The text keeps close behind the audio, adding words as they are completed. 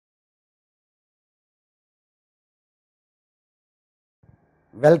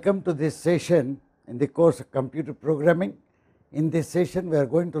Welcome to this session in the course of computer programming. In this session we are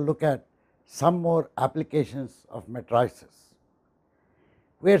going to look at some more applications of matrices.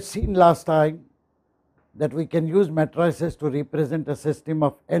 We had seen last time that we can use matrices to represent a system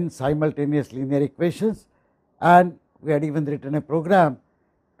of n simultaneous linear equations, and we had even written a program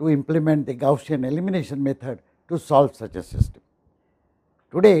to implement the Gaussian elimination method to solve such a system.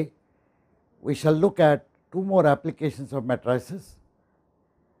 Today we shall look at two more applications of matrices.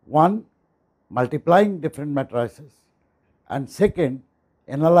 One, multiplying different matrices, and second,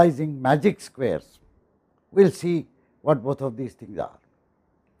 analyzing magic squares. We will see what both of these things are.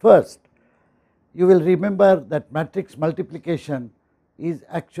 First, you will remember that matrix multiplication is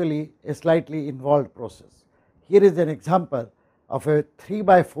actually a slightly involved process. Here is an example of a 3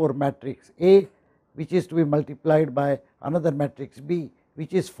 by 4 matrix A, which is to be multiplied by another matrix B,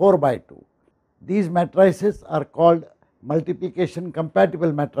 which is 4 by 2. These matrices are called multiplication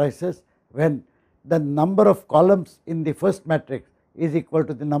compatible matrices when the number of columns in the first matrix is equal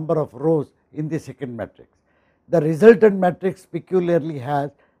to the number of rows in the second matrix. The resultant matrix peculiarly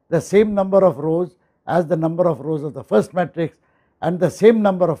has the same number of rows as the number of rows of the first matrix and the same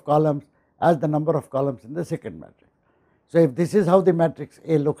number of columns as the number of columns in the second matrix. So if this is how the matrix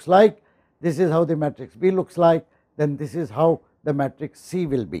A looks like, this is how the matrix B looks like, then this is how the matrix C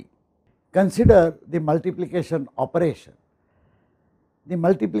will be. Consider the multiplication operation. The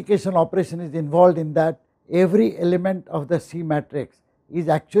multiplication operation is involved in that every element of the C matrix is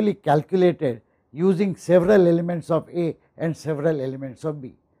actually calculated using several elements of A and several elements of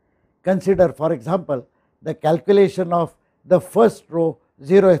B. Consider, for example, the calculation of the first row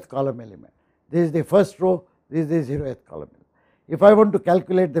 0th column element. This is the first row, this is the 0th column element. If I want to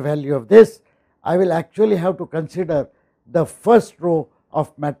calculate the value of this, I will actually have to consider the first row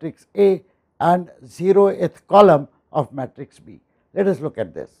of matrix A and 0th column of matrix B. Let us look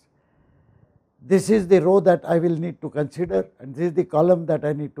at this. This is the row that I will need to consider, and this is the column that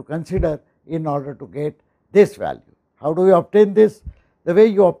I need to consider in order to get this value. How do we obtain this? The way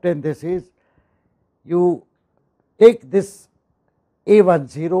you obtain this is you take this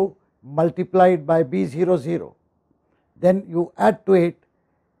A10 multiplied by B00, then you add to it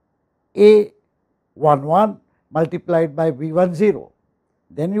A11 multiplied by B10,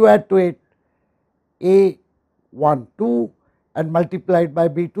 then you add to it A12 and multiplied by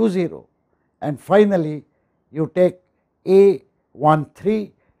B20, and finally you take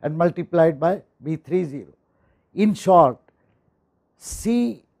A13 and multiplied by B30. In short,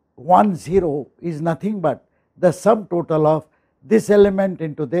 C10 is nothing but the sum total of this element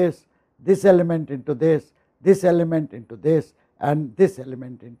into this element into this element into this, and this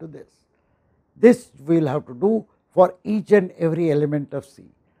element into this. This we will have to do for each and every element of C.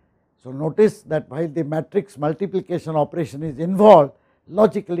 So notice that while the matrix multiplication operation is involved,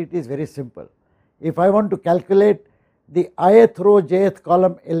 logically it is very simple. If I want to calculate the ith row jth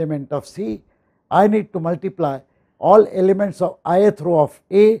column element of C, I need to multiply all elements of ith row of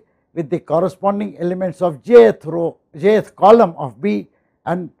A with the corresponding elements of jth column of B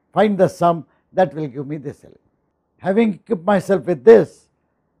and find the sum that will give me this element. Having equipped myself with this,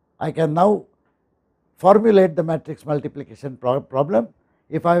 I can now formulate the matrix multiplication problem.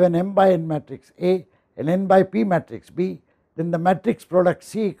 If I have an m by n matrix A and n by p matrix B, then the matrix product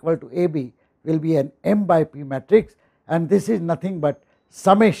C equal to AB will be an m by p matrix, and this is nothing but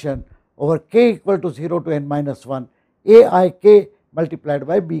summation over k equal to 0 to n minus 1 aik multiplied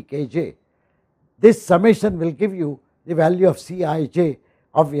by bkj. This summation will give you the value of Cij.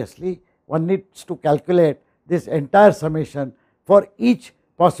 Obviously, one needs to calculate this entire summation for each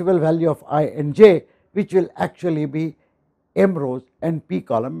possible value of I and j, which will actually be m rows and p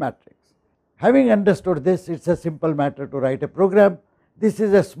column matrix. Having understood this, it is a simple matter to write a program. This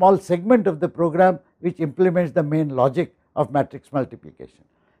is a small segment of the program which implements the main logic of matrix multiplication.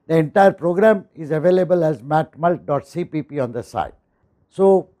 The entire program is available as matmult.cpp on the side.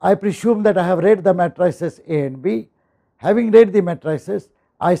 So I presume that I have read the matrices A and B. Having read the matrices,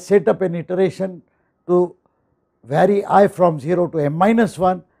 I set up an iteration to vary I from 0 to m minus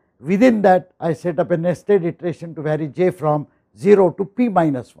 1. Within that, I set up a nested iteration to vary j from 0 to p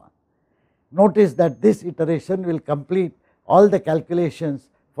minus 1. Notice that this iteration will complete all the calculations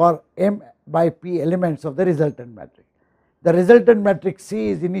for m by p elements of the resultant matrix. The resultant matrix C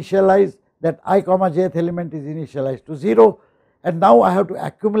is initialized, that I comma jth element is initialized to 0, and now I have to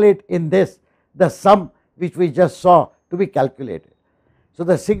accumulate in this the sum which we just saw to be calculated. So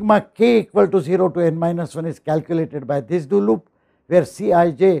the sigma k equal to 0 to n minus 1 is calculated by this do loop, where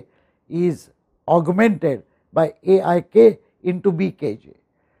Cij is augmented by aik into bkj.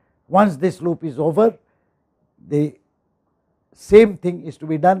 Once this loop is over, the same thing is to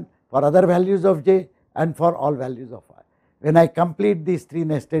be done for other values of j and for all values of I. When I complete these 3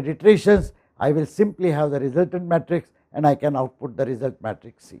 nested iterations, I will simply have the resultant matrix and I can output the result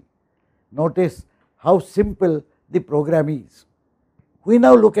matrix C. Notice how simple the program is. We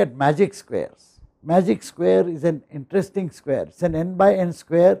now look at magic squares. Magic square is an interesting square. It is an n by n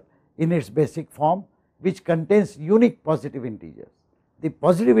square in its basic form, which contains unique positive integers. The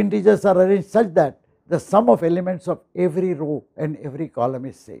positive integers are arranged such that the sum of elements of every row and every column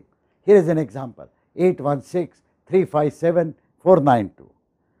is same. Here is an example: 816, 357, 492.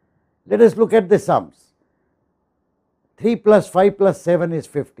 Let us look at the sums. 3 plus 5 plus 7 is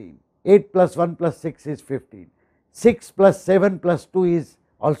 15, 8 plus 1 plus 6 is 15, 6 plus 7 plus 2 is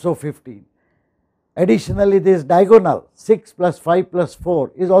also 15. Additionally, this diagonal 6 plus 5 plus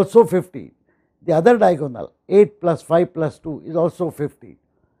 4 is also 15. The other diagonal 8 plus 5 plus 2 is also 15.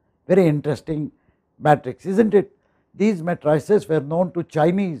 Very interesting matrix, isn't it? These matrices were known to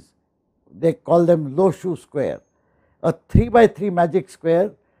Chinese. They call them Lo Shu square. A 3 by 3 magic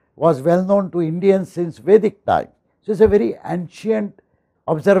square was well known to Indians since Vedic times. So, it is a very ancient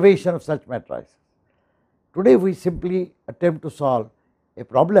observation of such matrices. Today, we simply attempt to solve a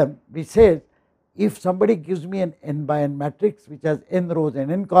problem which says, if somebody gives me an n by n matrix which has n rows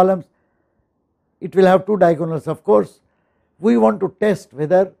and n columns, it will have 2 diagonals, of course. We want to test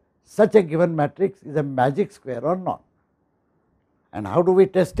whether such a given matrix is a magic square or not. And how do we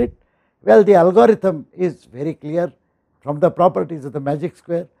test it? Well, the algorithm is very clear from the properties of the magic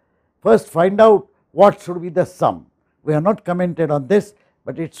square. First, find out what should be the sum. We have not commented on this,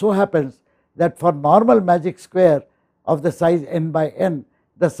 but it so happens that for normal magic square of the size n by n,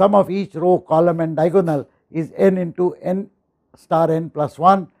 the sum of each row, column and diagonal is n into n star n plus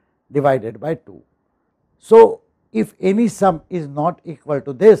 1 divided by 2. So, if any sum is not equal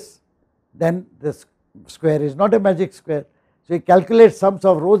to this, then this square is not a magic square. So, you calculate sums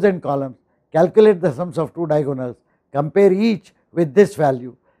of rows and columns, calculate the sums of 2 diagonals, compare each with this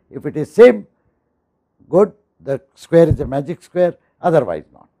value. If it is same, good, the square is a magic square, otherwise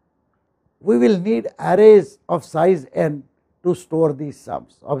not. We will need arrays of size n to store these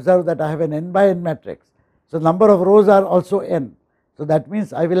sums. Observe that I have an n by n matrix. So, number of rows are also n. So, that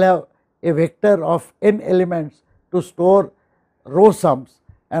means I will have a vector of n elements to store row sums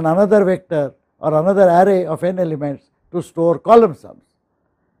and another vector or another array of n elements to store column sums.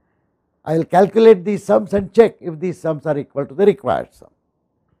 I will calculate these sums and check if these sums are equal to the required sum.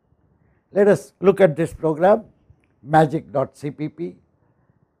 Let us look at this program, magic.cpp.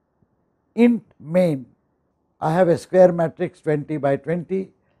 Int main, I have a square matrix 20 by 20.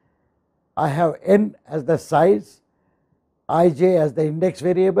 I have n as the size, ij as the index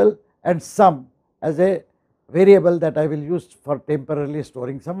variable and sum as a variable that I will use for temporarily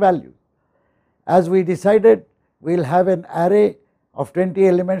storing some value. As we decided, we will have an array of 20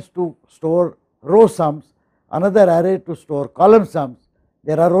 elements to store row sums, another array to store column sums.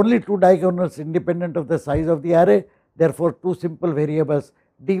 There are only 2 diagonals independent of the size of the array, therefore 2 simple variables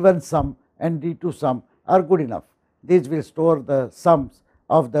d1 sum and d2 sum are good enough. These will store the sums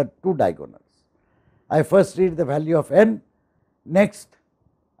of the 2 diagonals. I first read the value of n, next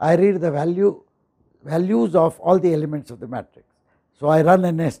I read the values of all the elements of the matrix. So, I run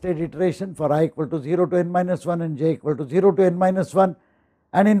a nested iteration for I equal to 0 to n minus 1 and j equal to 0 to n minus 1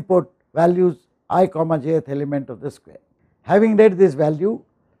 and input values I comma jth element of the square. Having read this value,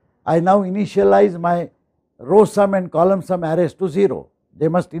 I now initialize my row sum and column sum arrays to 0. They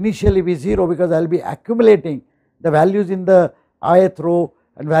must initially be 0 because I will be accumulating the values in the ith row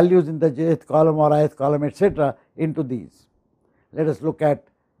and values in the jth column or ith column, etc. into these. Let us look at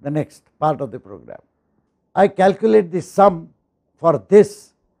the next part of the program. I calculate the sum for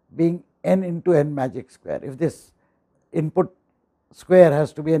this being n into n magic square. If this input square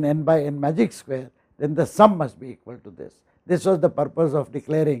has to be an n by n magic square, then the sum must be equal to this. This was the purpose of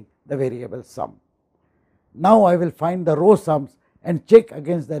declaring the variable sum. Now, I will find the row sums and check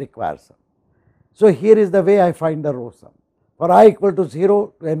against the required sum. So, here is the way I find the row sum. For I equal to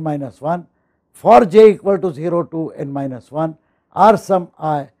 0 to n minus 1, for j equal to 0 to n minus 1, r sum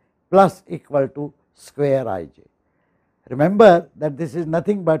I plus equal to square ij. Remember that this is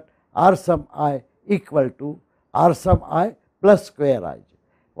nothing but r sum I equal to r sum I plus square ij.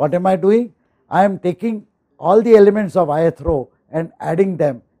 What am I doing? I am taking all the elements of ith row and adding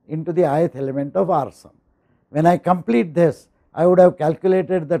them into the ith element of r sum. When I complete this, I would have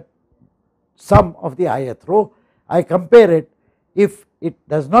calculated the sum of the ith row. I compare it. If it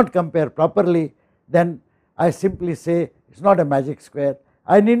does not compare properly, then I simply say it is not a magic square.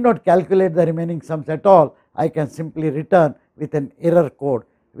 I need not calculate the remaining sums at all. I can simply return with an error code,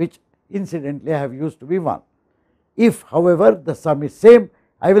 which incidentally I have used to be 1. If however the sum is same,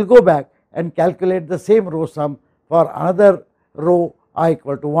 I will go back and calculate the same row sum for another row I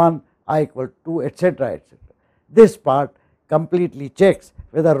equal to 1, I equal to 2, etc., etc. This part completely checks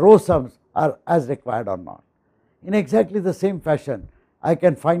whether row sums are as required or not. In exactly the same fashion, I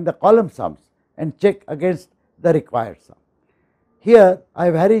can find the column sums and check against the required sum. Here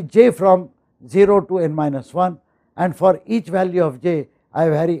I vary j from 0 to n minus 1, and for each value of j I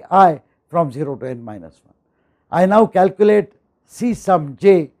vary I from 0 to n minus 1. I now calculate C sum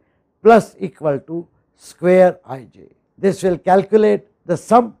j plus equal to square ij. This will calculate the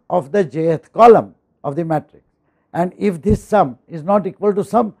sum of the jth column of the matrix, and if this sum is not equal to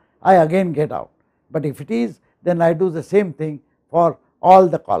sum, I again get out, but if it is, then I do the same thing for all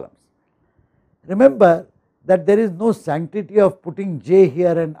the columns. Remember that there is no sanctity of putting j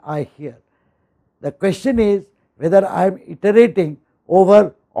here and I here. The question is whether I am iterating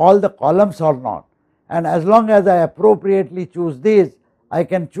over all the columns or not, and as long as I appropriately choose these, I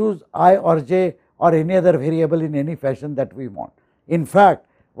can choose I or j or any other variable in any fashion that we want. In fact,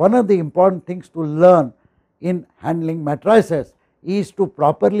 one of the important things to learn in handling matrices is to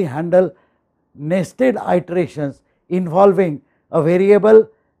properly handle nested iterations involving a variable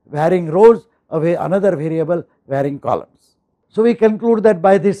varying rows, another variable varying columns. So we conclude that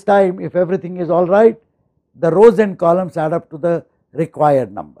by this time, if everything is all right, the rows and columns add up to the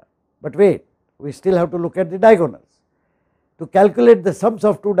required number. But wait, we still have to look at the diagonals. To calculate the sums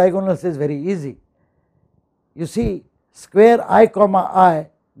of two diagonals is very easy. You see, square I comma I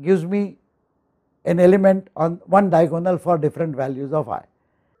gives me an element on one diagonal for different values of I.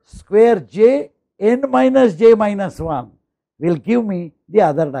 Square j n minus j minus 1 will give me the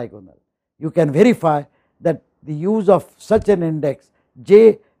other diagonal. You can verify that the use of such an index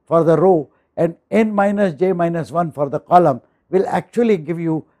j for the row and n minus j minus 1 for the column will actually give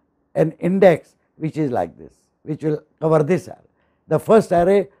you an index which is like this, which will cover this array. The first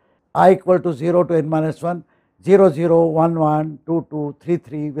array I equal to 0 to n minus 1, 0 0 1 1 2 2 3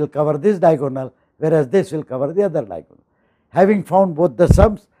 3 will cover this diagonal, whereas this will cover the other diagonal. Having found both the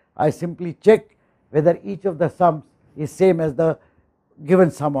sums, I simply check whether each of the sums is same as the given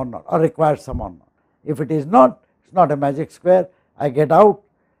sum or not, or required sum or not. If it is not, it is not a magic square, I get out.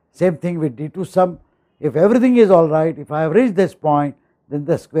 Same thing with D2 sum. If everything is all right, if I have reached this point, then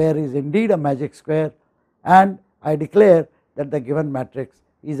the square is indeed a magic square, and I declare that the given matrix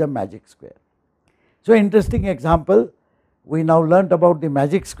is a magic square. So interesting example. We now learnt about the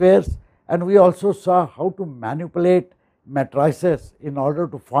magic squares, and we also saw how to manipulate matrices in order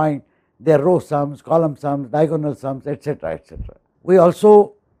to find their row sums, column sums, diagonal sums, etc., etc. We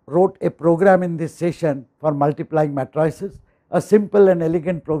also wrote a program in this session for multiplying matrices, a simple and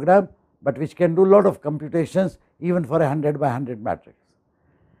elegant program, but which can do a lot of computations even for a 100 by 100 matrix.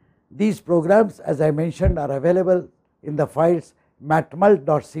 These programs, as I mentioned, are available in the files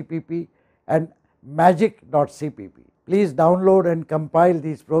matmult.cpp and magic.cpp. Please download and compile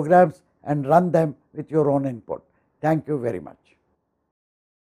these programs and run them with your own input. Thank you very much.